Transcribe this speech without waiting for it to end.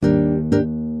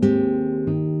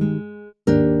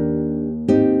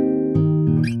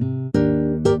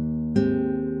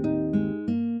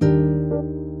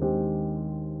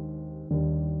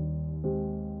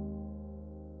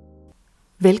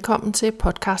Velkommen til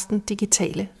podcasten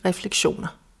Digitale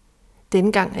refleksjoner.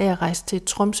 Denne gang er jeg rejst til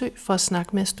Tromsø for at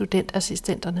snakke med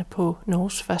studentassistenterne på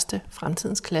Norges første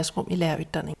fremtidens klasserum i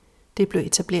lærerutdanning. Det blev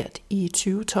etableret i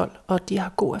 2012, og de har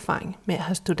god erfaring med at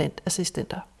have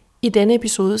studentassistenter. I denne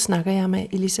episode snakker jeg med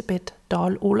Elisabeth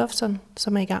Dahl Olafsen,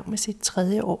 som er i gang med sit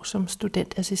 3. år som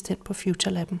studentassistent på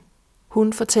Future Laben.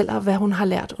 Hun fortæller, hvad hun har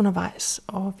lært underveis,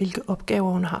 og hvilke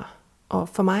opgaver hun har. Og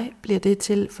for mig bliver det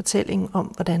til fortellingen om,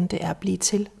 hvordan det er at blive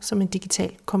til som en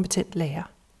digitalt kompetent lærer.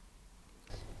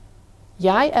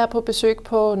 Jeg er på besøg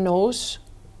på Norges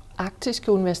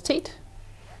arktiske universitet,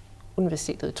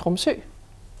 Universitetet i Tromsø,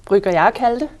 brygger jeg at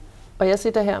kalde det. Og jeg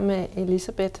sitter her med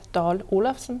Elisabeth Dahl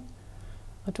Olafsen,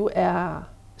 og du er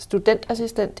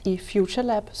studentassistent i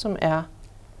FutureLab, som er...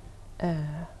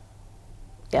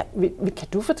 kan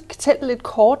du fortælle lidt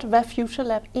kort, hvad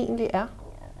FutureLab egentlig er?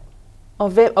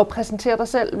 Og præsentere dig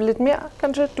selv lidt mere,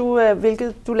 kanskje?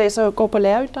 Hvilket du læser og går på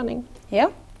lærerutdanning. Ja,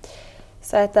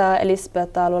 så jeg heter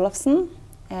Elisabeth Dahl Olafsen.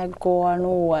 Jeg går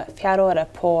nå 4. året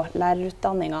på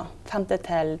lærerutdanningen, 5.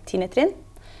 til 10. trinn.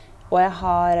 Og jeg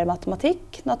har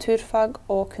matematikk, naturfag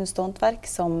og kunst og håndverk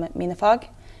som mine fag,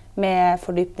 med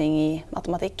fordypning i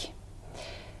matematikk.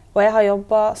 Og jeg har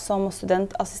jobbet som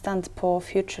studentassistent på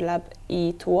FutureLab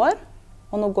i 2 år,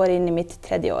 og nå går jeg inn i mitt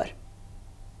 3. år.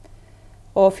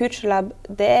 Og FutureLab,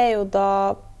 det er jo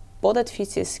da både et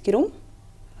fysisk rom,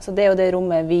 altså det er jo det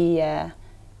rommet vi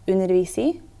underviser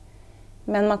i,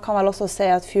 men man kan vel også si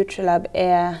at FutureLab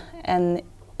er en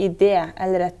idé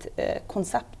eller et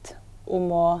konsept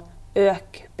om å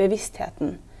øke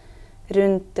bevisstheten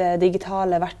rundt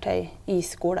digitale verktøy i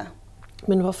skole.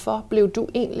 Men hvorfor blev du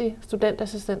egentlig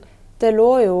studentassistent? Det lå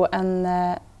jo en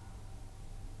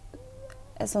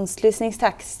sånn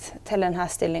slysningstekst til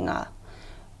denne stillingen.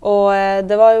 Og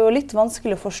det var jo litt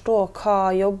vanskelig å forstå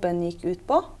hva jobben gikk ut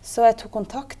på, så jeg tok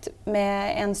kontakt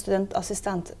med en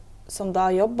studentassistent som da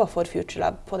jobbet for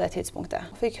FutureLab på det tidspunktet.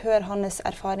 Jeg fikk høre hennes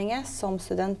erfaringer som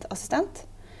studentassistent,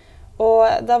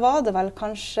 og da var det vel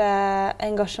kanskje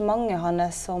engasjementet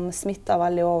hennes som smittet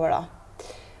veldig over da.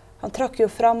 Han trakk jo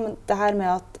fram det her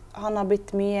med at han har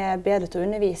blitt mye bedre til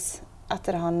å undervise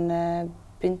etter han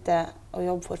begynte å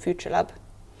jobbe for FutureLab.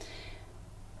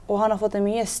 Og han har fått en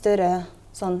mye større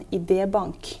sånn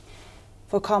idébank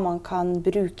for hva man kan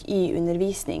bruke i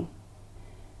undervisning.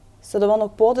 Så det var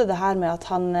nok både det her med at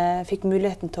han fikk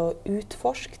muligheten til å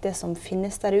utforske det som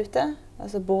finnes der ute,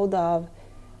 altså både av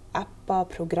apper,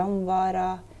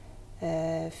 programvarer,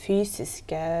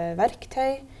 fysiske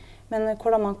verktøy, men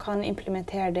hvordan man kan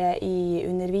implementere det i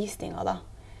undervisningen da,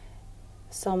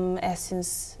 som jeg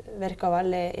synes virker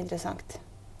veldig interessant.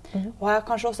 Og jeg har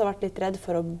kanskje også vært litt redd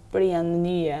for å bli en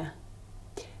ny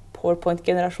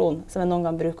PowerPoint-generasjon, som jeg noen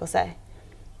gang bruker å si.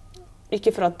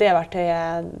 Ikke for at det verktøyet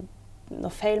er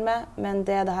noe feil med, men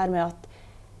det er det her med at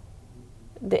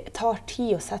det tar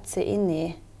tid å sette seg inn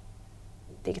i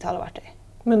digitale verktøy.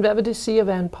 Men hvad vil det sige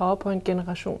at være en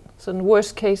PowerPoint-generasjon? Sånn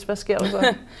worst case, hvad sker det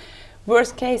så?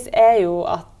 Worst case er jo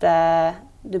at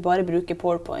du bare bruker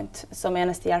PowerPoint som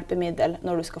eneste hjelpemiddel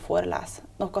når du skal forelese.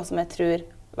 Noe som jeg tror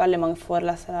veldig mange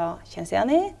forelesere kjenner seg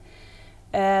igjen i.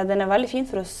 Den er veldig fin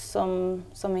for oss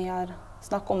som vi har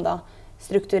snakket om da,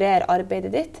 strukturere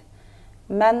arbeidet ditt.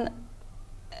 Men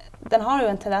den har jo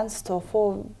en tendens til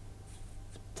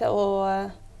å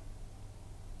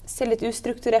se litt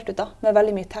ustrukturert ut da, med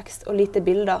veldig mye tekst og lite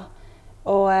bilder.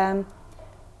 Og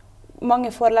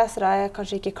mange forelesere er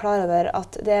kanskje ikke klar over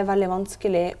at det er veldig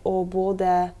vanskelig å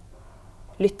både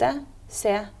lytte,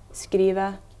 se,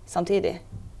 skrive samtidig.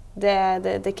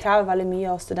 Det krever veldig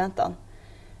mye av studentene.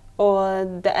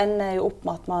 Og det ender jo opp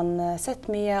med at man sitter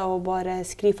mye og bare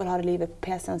skriver for harde livet på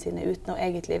PC-ene sine uten å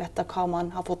egentlig vite hva man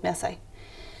har fått med seg.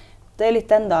 Det er litt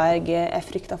den da jeg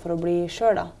frykter for å bli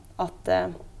selv da, at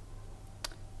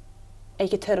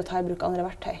jeg ikke tør å ta i bruk andre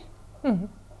verktøy,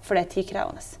 for det er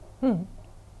tidkrevende.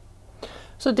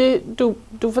 Så det,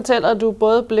 du fortæller, at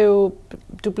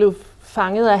du blev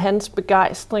fanget af hans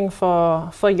begejstring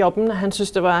for jobben, han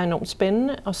synes, det var enormt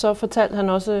spændende, og så fortalte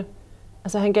han også,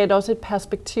 altså han gav dig også et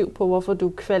perspektiv på, hvorfor du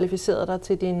kvalificerede dig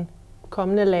til din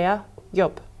kommende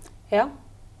lærerjobb. Ja,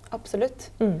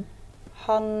 absolutt.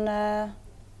 Han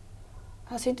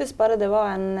syntes bare det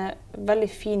var en veldig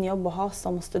fin jobb å ha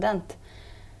som student.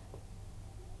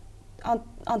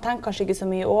 Han tenker kanskje ikke så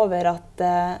mye over at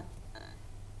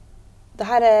det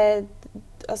her er,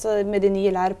 altså med de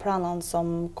nye læreplanene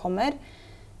som kommer,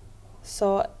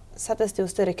 så settes det jo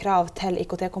større krav til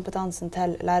IKT-kompetansen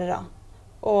til lærere.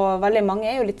 Og veldig mange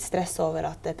er jo litt stress over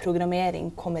at programmering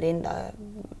kommer inn da,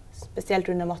 spesielt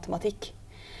under matematikk.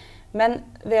 Men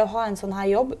ved å ha en sånn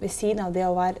her jobb ved siden av det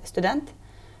å være student,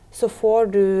 så får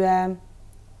du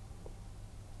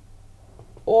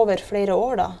over flere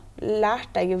år da,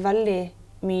 lærte jeg veldig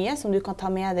mye som du kan ta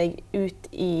med deg ut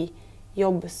i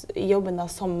jobben da,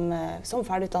 som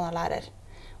ferdigutdannet lærer.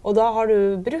 Og da har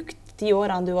du brukt de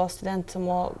årene du var student,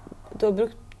 du har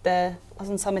brukt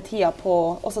altså, den samme tida på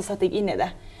å sette deg inn i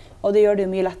det. Og det gjør det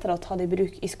jo mye lettere å ta det i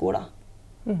bruk i skolen.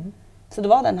 Så det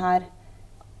var den her,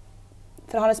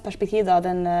 fra hans perspektiv da,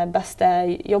 den beste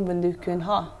jobben du kunne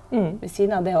ha ved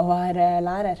siden av det å være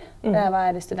lærer. Det er å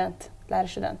være student,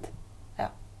 lærerstudent. Ja.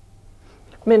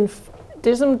 Men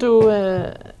det som du,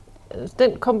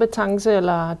 den kompetence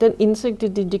eller den indsigt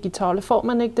i det digitale, får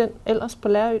man ikke den ellers på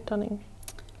lærerutdanningen?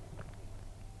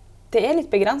 Det er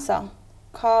litt begrenset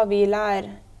hva vi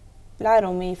lærer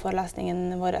om i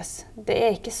forelesningen vår. Det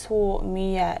er ikke så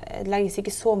mye, det legges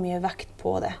ikke så mye vekt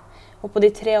på det. Og på de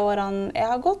 3 årene jeg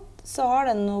har gått, så har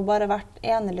det nå bare vært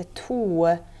en eller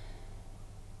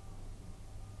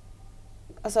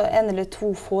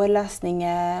to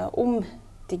forelesninger om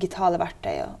digitale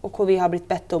verktøy, og hvor vi har blitt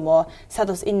bedt om å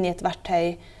sette oss inn i et verktøy,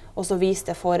 og så vise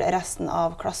det for resten av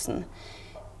klassen.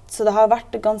 Så det har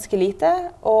vært ganske lite,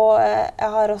 og jeg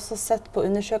har også sett på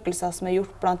undersøkelser som er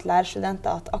gjort blant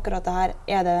lærerstudenter, at akkurat det her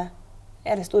er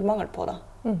det stor mangel på. Da.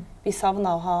 Vi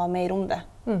savner å ha mer om det.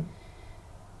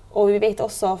 Og vi vet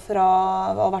også fra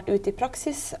å ha vært ute i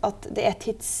praksis at det er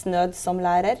tidsnød som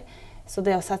lærer, så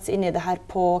det å sette seg inn i det her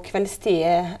på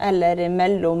kveldstid eller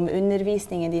mellom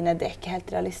undervisningen dine, det er ikke helt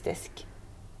realistisk.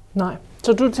 Nej,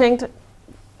 så du tenkte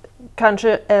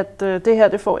kanskje at det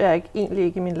her, det får jeg egentlig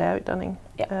ikke i min lærerutdanning.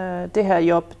 Ja. Det her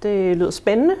jobb, det lyder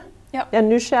spændende. Ja. Jeg er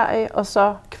nysgerrig, og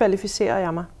så kvalifiserer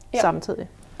jeg meg samtidig.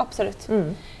 Absolutt.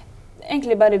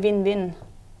 Egentlig bare vinn-vinn.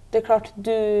 Det er klart,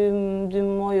 du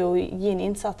må jo gi en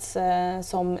innsats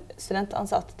som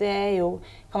studentansatt. Det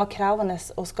kan være krevende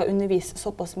å skal undervise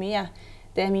såpass mye.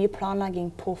 Det er mye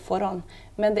planlegging på forhånd.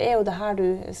 Men det er jo det her du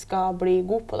skal bli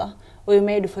god på da. Og jo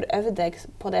mer du får øve deg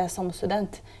på det som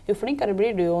student, jo flinkere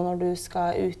blir du jo når du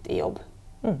skal ut i jobb.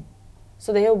 Så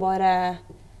det er jo bare,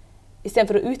 i stedet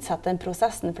for å utsette den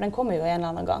prosessen, for den kommer jo en eller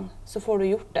annen gang, så får du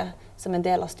gjort det som en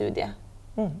del av studiet.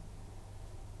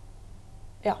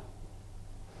 Ja.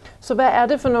 Så hvad er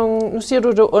det for nogle, nu siger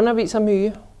du underviser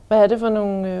mye, hvad er det for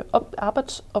nogle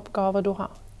arbeidsoppgaver du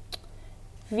har?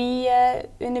 Vi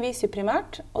underviser jo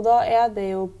primært, og da er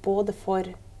det jo både for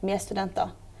medstudenter,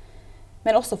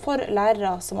 men også for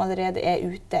lærere som allerede er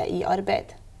ute i arbeid.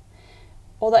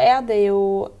 Og da er det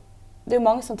jo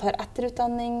mange som tar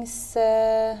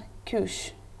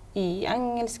etterutdanningskurs i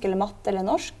engelsk eller matte eller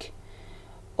norsk,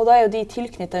 og da er jo de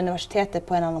tilknyttet universitetet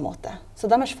på en annen måte. Så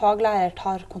deres faglærer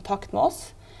tar kontakt med oss,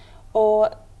 og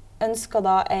ønsker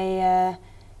da en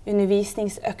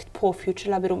undervisningsøkt på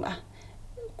FutureLab-rommet,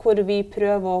 hvor vi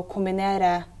prøver å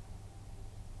kombinere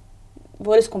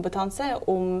vår kompetanse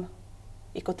om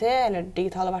IKT eller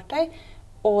digitale verktøy,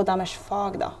 og deres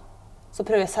fag da. Så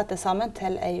prøver vi å sette sammen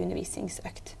til en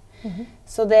undervisningsøkt.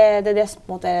 Så det er det som på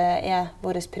en måte er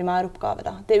vår primæroppgave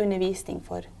da. Det er undervisning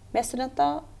for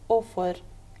medstudenter og for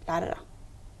lærere.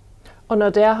 Og når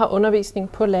dere har undervisning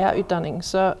på lærerutdanningen,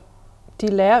 så de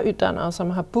lærerutdannere, som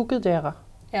har booket dere,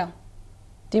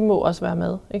 de må også være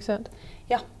med, ikke sant?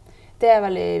 Ja, det er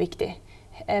veldig viktig.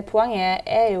 Poenget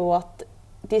er jo at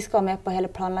de skal med på hele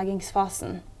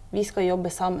planleggingsfasen. Vi skal jobbe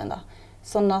sammen da.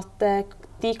 Sånn at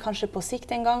de kanskje på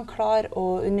sikt en gang klarer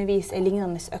å undervise en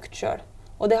lignende økt selv.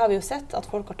 Og det har vi jo sett, at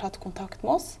folk har tatt kontakt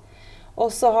med oss.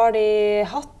 Og så har de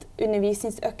hatt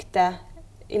undervisningsøkter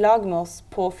i lag med oss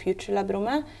på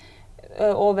FutureLab-rommet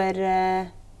over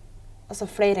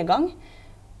flere ganger.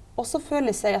 Og så føler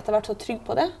de seg at de har vært så trygg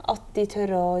på det, at de tør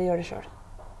å gjøre det selv.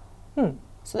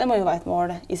 Så det må jo være et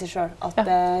mål i seg selv, at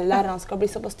lærerne skal bli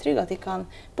såpass trygge at de kan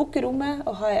booke rommet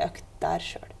og ha en økt der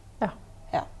selv.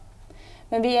 Ja.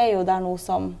 Men vi er jo der nå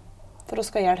for å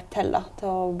skal hjelpe til da, til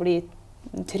å bli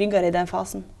tryggere i den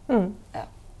fasen. Ja.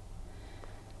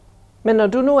 Men når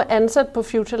du nu er ansat på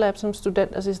FutureLab som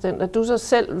studentassistent, er du så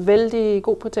selv veldig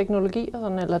god på teknologi, og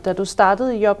sådan, eller da du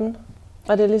startede i jobben,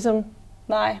 var det liksom?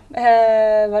 Nei,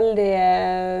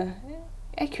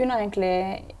 jeg kunne egentlig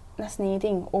nesten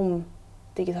ingenting om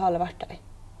digitale verktøy.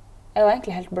 Jeg var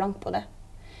egentlig helt blank på det.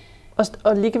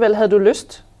 Og likevel hadde du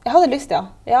lyst? Jeg hadde lyst, ja.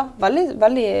 Ja,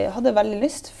 hadde veldig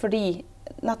lyst,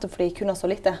 nettopp fordi jeg kunne så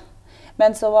lite.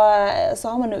 Men så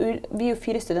har man jo, vi er jo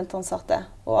 4 studentansatte,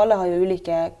 og alle har jo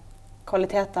ulike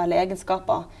kvaliteter eller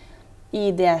egenskaper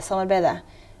i det samarbeidet.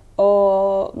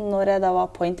 Og når jeg da var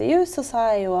på intervju, så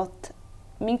sa jeg jo at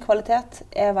min kvalitet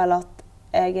er vel at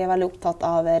jeg er veldig opptatt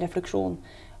av refleksjon,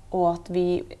 og at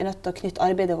vi er nødt til å knytte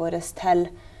arbeidet vårt til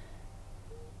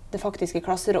det faktiske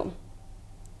klasserom.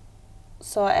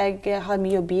 Så jeg har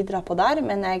mye å bidra på der,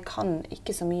 men jeg kan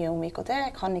ikke så mye om IKT,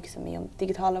 jeg kan ikke så mye om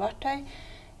digitale verktøy.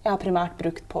 Jeg har primært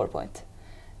brukt PowerPoint.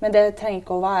 Men det trenger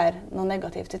ikke å være noe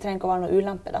negativt, det trenger ikke å være noe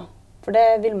ulempe da. For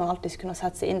det vil man alltid kunne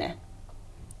sette seg inn i.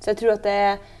 Så jeg tror at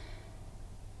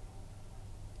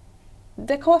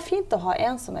det kan være fint å ha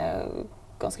en som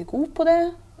ganske god på det,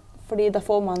 fordi da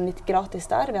får man litt gratis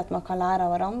der ved at man kan lære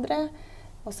av hverandre.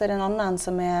 Og så det en annen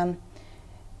som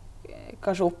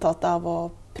kanskje opptatt av å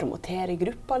promotere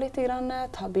gruppa litt,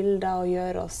 ta bilder og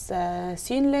gjøre oss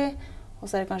synlige. Og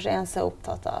så det kanskje en som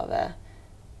opptatt av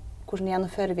hvordan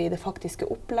gjennomfører vi det faktiske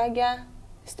opplegget,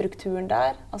 strukturen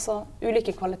der. Altså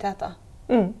ulike kvaliteter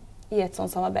i et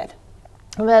sånt samarbeid.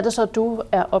 Hva det så du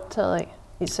opptatt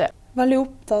av især? Veldig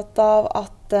opptatt av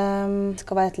at det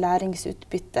skal være et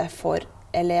læringsutbytte for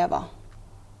elever.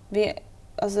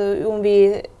 Om vi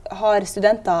har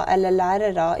studenter eller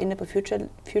lærere inne på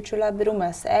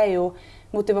FutureLab-rommet, så jo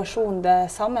motivasjon det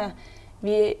samme.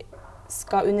 Vi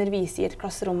skal undervise i et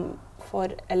klasserom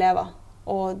for elever,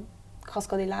 og hva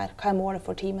skal de lære? Hva målet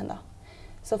for timen da?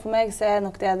 Så for meg så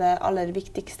nok det aller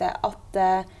viktigste, at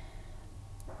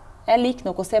jeg liker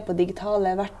nok å se på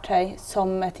digitale verktøy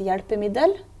som et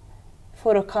hjelpemiddel,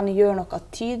 for å kan gjøre noe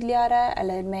tydeligere,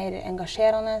 eller mer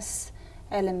engasjerende,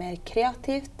 eller mer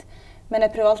kreativt. Men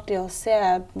jeg prøver alltid å se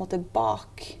på en måte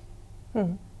bak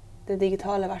det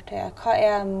digitale verktøyet.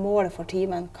 Hva målet for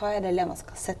timen? Hva det elevene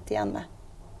skal sitte igjen med?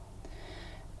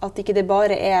 At ikke det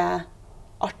bare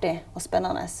artig og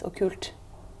spennende og kult,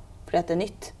 fordi det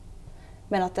nytt.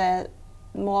 Men at det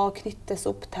må knyttes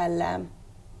opp til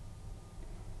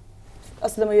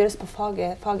det må gjøres på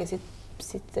faget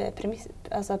sitt premiss,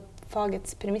 altså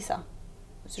fagets premisser,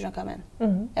 hvis du skjønner hva jeg mener.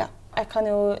 Ja. Jeg kan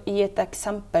jo gi et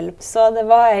eksempel. Så det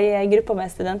var en gruppe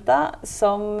med studenter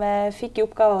som fikk i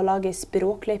oppgave å lage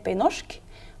språkløype i norsk.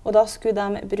 Og da skulle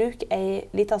de bruke en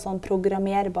liten sånn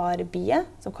programmerbar bie,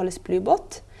 som kalles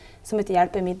Bluebot, som et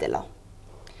hjelpemiddel.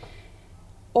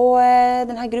 Og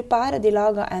denne gruppa her, de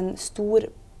laget en stor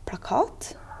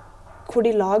plakat, hvor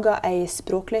de laget en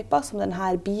språkløype som denne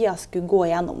bia skulle gå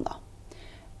igjennom da.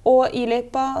 Og i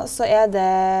løypa så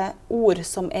det ord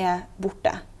som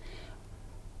borte.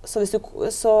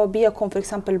 Så bia kom for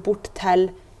eksempel bort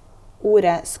til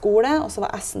ordet skole, og så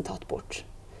var S-en tatt bort.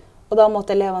 Og da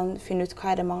måtte elevene finne ut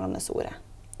hva det manglende ordet.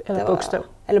 Eller bokstav.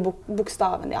 Eller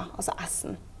bokstaven, ja, altså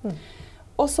S-en.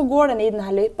 Og så går den i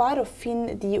denne løypa her og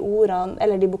finner de ordene,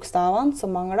 eller de bokstavene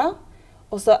som mangler,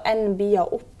 og så ender bia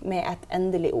opp med et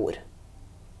endelig ord.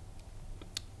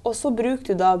 Og så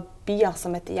bruker du da bia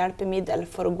som et hjelpemiddel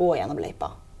for å gå gjennom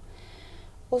løypa.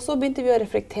 Og så begynte vi å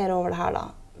reflektere over det her da.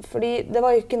 Fordi det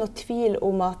var jo ikke noe tvil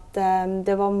om at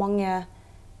det var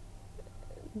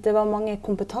mange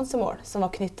kompetansemål som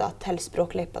var knyttet til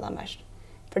språkløypa deres.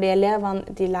 Fordi elevene,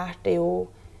 de lærte jo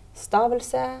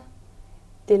stavelse,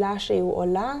 de lærer seg jo å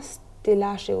lese, de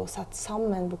lærer seg jo å sette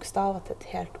sammen bokstaver til et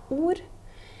helt ord.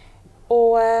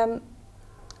 Og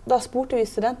da spurte vi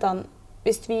studentene,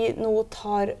 hvis vi nå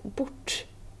tar bort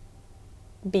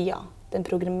bia, den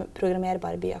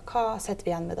programmerbare bia, hva setter vi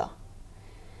igjen med da?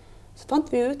 Så fant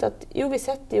vi ut at jo, vi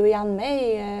setter jo igjen med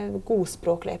en god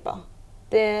språkløype.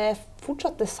 Det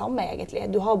fortsatt det samme egentlig.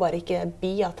 Du har bare ikke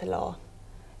bia til å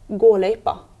gå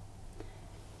løypa.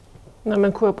 Nei,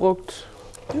 men hva har brukt?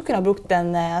 Du kunne ha brukt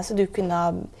en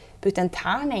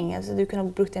terning, du kunne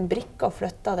ha brukt en brikke og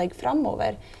flyttet deg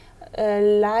fremover.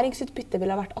 Læringsutbyttet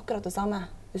ville ha vært akkurat det samme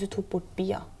hvis du tok bort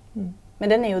bia. Men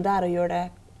den jo der og gjør det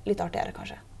litt artigere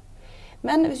kanskje.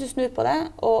 Men hvis du snur på det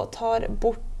og tar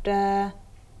bort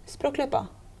språkløypa,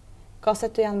 hva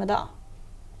setter du igjen med da?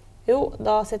 Jo,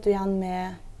 da setter du igjen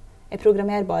med en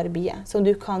programmerbar bie som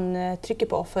du kan trykke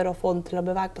på for å få den til å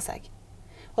bevege på seg.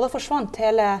 Og da forsvant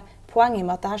hele poenget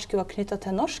med at dette skulle være knyttet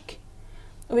til norsk,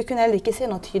 og vi kunne heller ikke se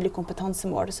noen tydelige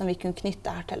kompetansemål som vi kunne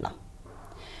knytte dette til da.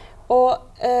 Og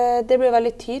det ble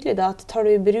veldig tydelig da at tar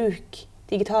du i bruk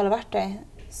digitale verktøy,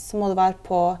 så må det være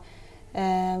på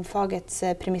fagets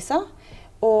premisser.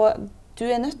 Og du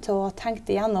nødt til å ha tenkt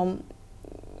igjennom,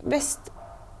 hvis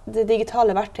det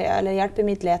digitale verktøyet eller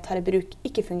hjelpemiddelet tar i bruk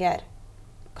ikke fungerer,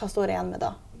 hva står det igjen med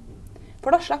da?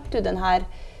 For da slipper du denne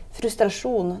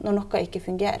frustrasjonen når noe ikke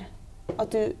fungerer.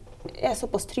 At du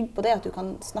såpass trygg på det at du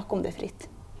kan snakke om det fritt.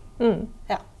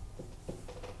 Ja.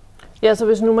 Ja, så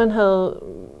hvis nu man havde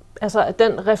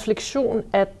den refleksjon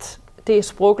at det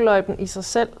språkløypen i sig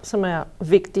selv, som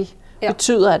viktig,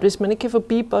 betyder, at hvis man ikke kan få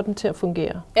bibotten til at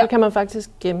fungere, så kan man faktisk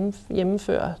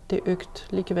gennemføre det økt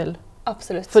likevel.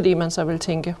 Absolut. Fordi man så vil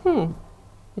tænke,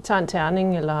 vi tager en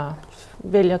terning, eller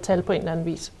vælger tal på en eller anden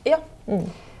vis. Ja,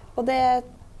 og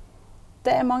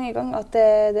det mange ganger at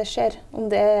det skjer, om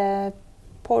det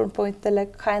PowerPoint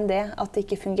eller hva enn det, at det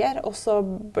ikke fungerer, og så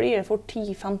blir det fort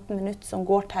 10-15 minutter som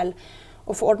går til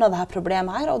å få ordnet dette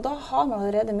problemet her, og da har man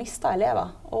allerede mistet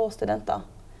elever og studenter.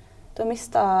 Du har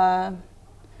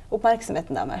mistet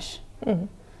oppmerksomheten deres.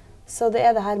 Så det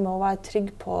er det her med å være trygg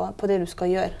på det du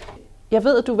skal gjøre. Jeg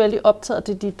ved, at du er veldig opptatt av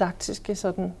det didaktiske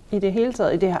sådan, i det hele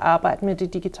taget, i det her arbeid med det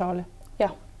digitale.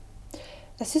 Ja,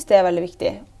 jeg synes det er veldig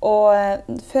viktig.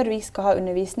 Og før vi skal ha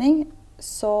undervisning,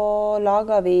 så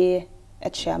lager vi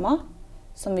et skjema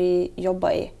som vi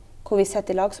jobber i, hvor vi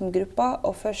setter i lag som grupper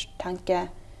og først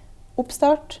tenker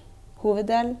oppstart,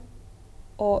 hoveddel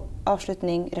og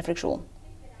avslutning, refleksjon.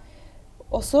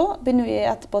 Og så begynner vi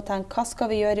etterpå å tenke hva skal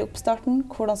vi gjøre i oppstarten,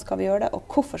 hvordan skal vi gjøre det,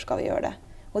 og hvorfor skal vi gjøre det.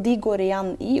 Og de går igjen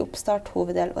i oppstart,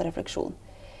 hoveddel og refleksjon.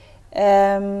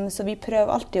 Så vi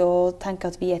prøver alltid å tenke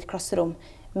at vi er et klasserom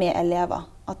med elever.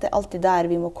 At det er alltid der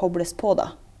vi må kobles på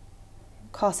da.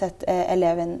 Hva sitter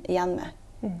eleven igjen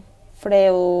med? For det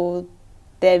er jo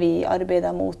det vi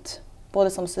arbeider mot,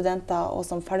 både som studenter og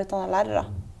som ferdigutdannede lærere.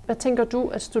 Hva tenker du,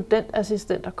 at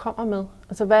studentassistenter kommer med?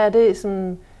 Altså, hva er det,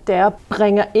 som dere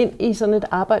bringer inn i sådan et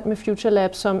arbeid med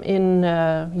FutureLab som en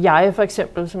jeg, for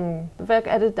eksempel? Hva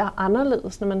er det, der er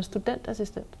annerledes, når man er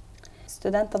studentassistent?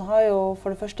 Studentene har jo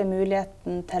for det første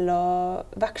muligheten til å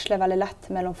veksle veldig lett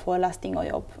mellom forelesning og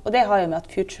jobb. Og det har jo med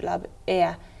at FutureLab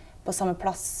er på samme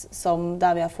plass som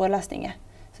der vi har forelesninger.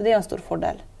 Så det er jo en stor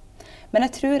fordel. Men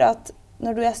jeg tror at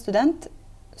når du er student,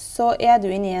 så er du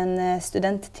inne i en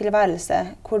studenttilværelse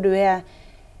hvor du er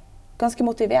ganske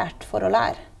motivert for å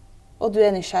lære, og du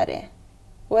er nysgjerrig.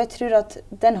 Og jeg tror at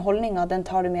den holdningen, den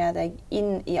tar du med deg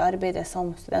inn i arbeidet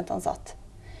som studentansatt.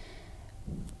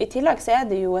 I tillegg så er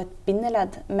det jo et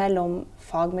bindeledd mellom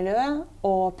fagmiljøet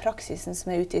og praksisen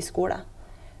som er ute i skole.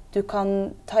 Du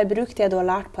kan ta i bruk det du har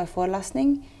lært på en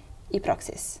forelesning i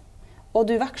praksis. Og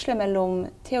du veksler mellom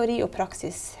teori og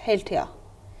praksis hele tiden.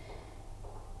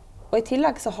 Og i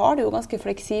tillegg så har du jo ganske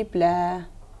fleksible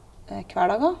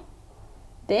hverdager.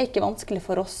 Det er ikke vanskelig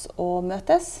for oss å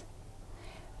møtes.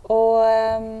 Og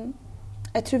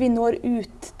jeg tror vi når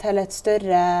ut til et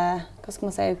større, hva skal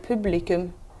man si, publikum.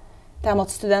 Det med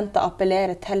at studenter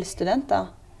appellerer til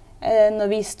studenter. Når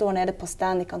vi står nede på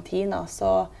stand i kantina,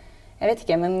 så jeg vet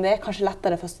ikke, men det er kanskje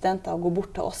lettere for studenter å gå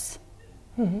bort til oss.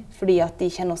 Fordi at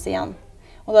de kjenner oss igjen.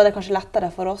 Og da er det kanskje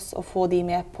lettere for oss å få de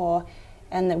med på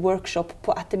en workshop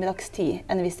på ettermiddagstid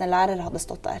enn hvis en lærer hadde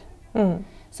stått der.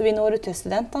 Så vi når ut til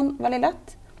studentene veldig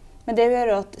lett. Men det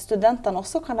gjør jo at studentene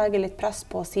også kan legge litt press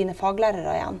på sine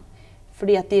faglærere igjen.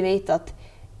 Fordi at de vet at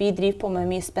vi driver på med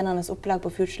mye spennende opplegg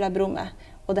på FutureLab-rommet.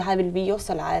 Og det her vil vi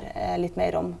også lære litt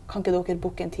mer om. Kan ikke dere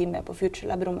booke en time på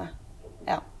FutureLab-rommet?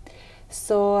 Ja.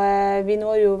 Så vi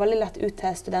når jo veldig lett ut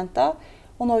til studenter.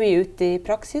 Og når vi er ute i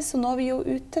praksis, så når vi jo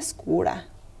ut til skole.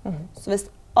 Så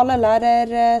hvis alle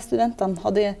lærerstudentene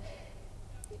hadde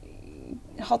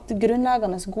hatt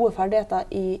grunnleggende gode ferdigheter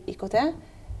i IKT,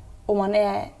 og man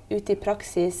er ute i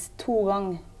praksis 2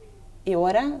 ganger i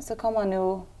året, så kan man jo,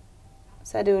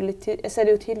 så er det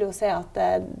jo tydelig å se at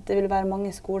det vil være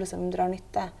mange skoler som drar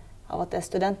nytte av at det er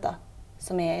studenter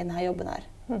som er i denne jobben her.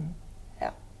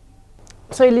 Ja.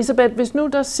 Så Elisabeth, hvis nu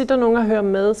der sitter noen og hører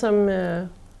med,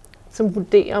 som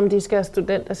vurderer om de skal være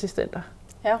studentassistenter,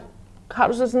 ja. Har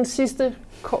du så sådan sidste,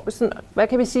 hvad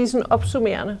kan vi sige, sådan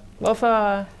opsummerende?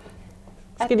 Hvorfor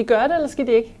skal de gøre det, eller skal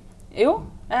de ikke? Jo,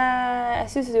 jeg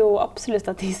synes jo absolutt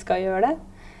at de skal gjøre det.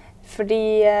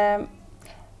 Fordi,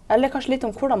 eller kanskje litt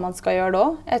om hvordan man skal gjøre det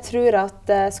også. Jeg tror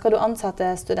at skal du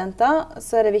ansette studenter,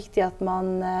 så er det viktig at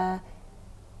man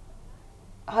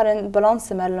har en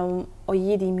balanse mellom å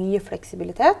gi dem mye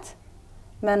fleksibilitet,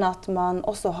 men at man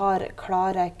også har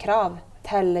klare krav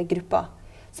til gruppa.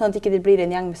 Sånn at ikke det blir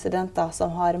en gjeng med studenter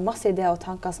som har masse ideer og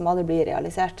tanker som aldri blir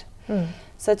realisert.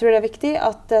 Så jeg tror det er viktig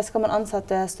at skal man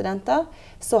ansette studenter,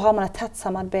 så har man et tett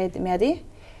samarbeid med dem.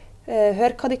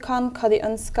 Hør hva de kan, hva de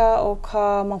ønsker, og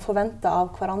hva man forventer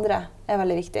av hverandre er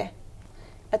veldig viktig.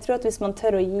 Jeg tror at hvis man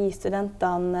tør å gi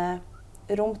studentene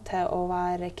rom til å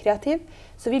være kreativ,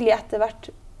 så vil de etter hvert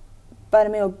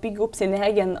være med å bygge opp sin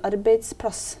egen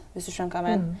arbeidsplass, hvis du skjønner hva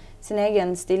jeg mener. Sin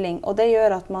egen stilling. Og det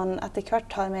gjør at man etter hvert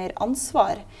tar mer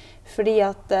ansvar. Fordi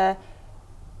at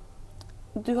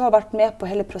du har vært med på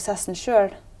hele prosessen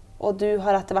selv, og du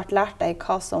har etter hvert lært deg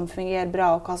hva som fungerer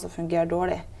bra og hva som fungerer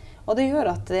dårlig. Og det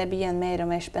gjør at det blir en mer og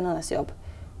mer spennende jobb.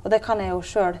 Og det kan jeg jo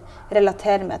selv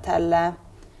relatere meg til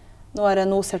når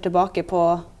jeg nå ser tilbake på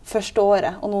første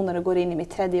året, og nå når jeg går inn i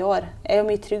mitt 3. år. Jeg er jo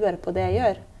mye tryggere på det jeg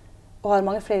gjør, og har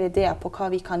mange flere ideer på hva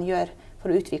vi kan gjøre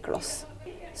for å utvikle oss.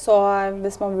 Så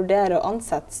hvis man vurderer å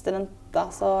ansette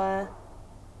studenter, så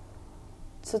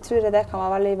tror jeg det kan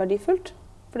være veldig verdifullt.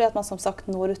 Fordi at man som sagt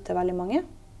når ut til veldig mange.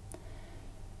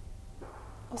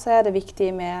 Og så er det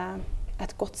vigtigt med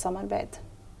et godt samarbeid.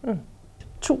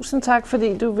 Tusind tak,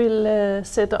 fordi du vil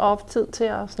sætte op tid til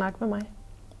at snakke med mig.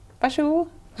 Vær så god.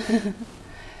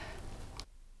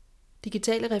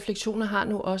 Digitale refleksioner har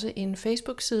nu også en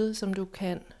Facebook-side, som du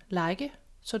kan like,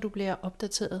 så du bliver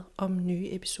opdateret om nye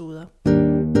episoder.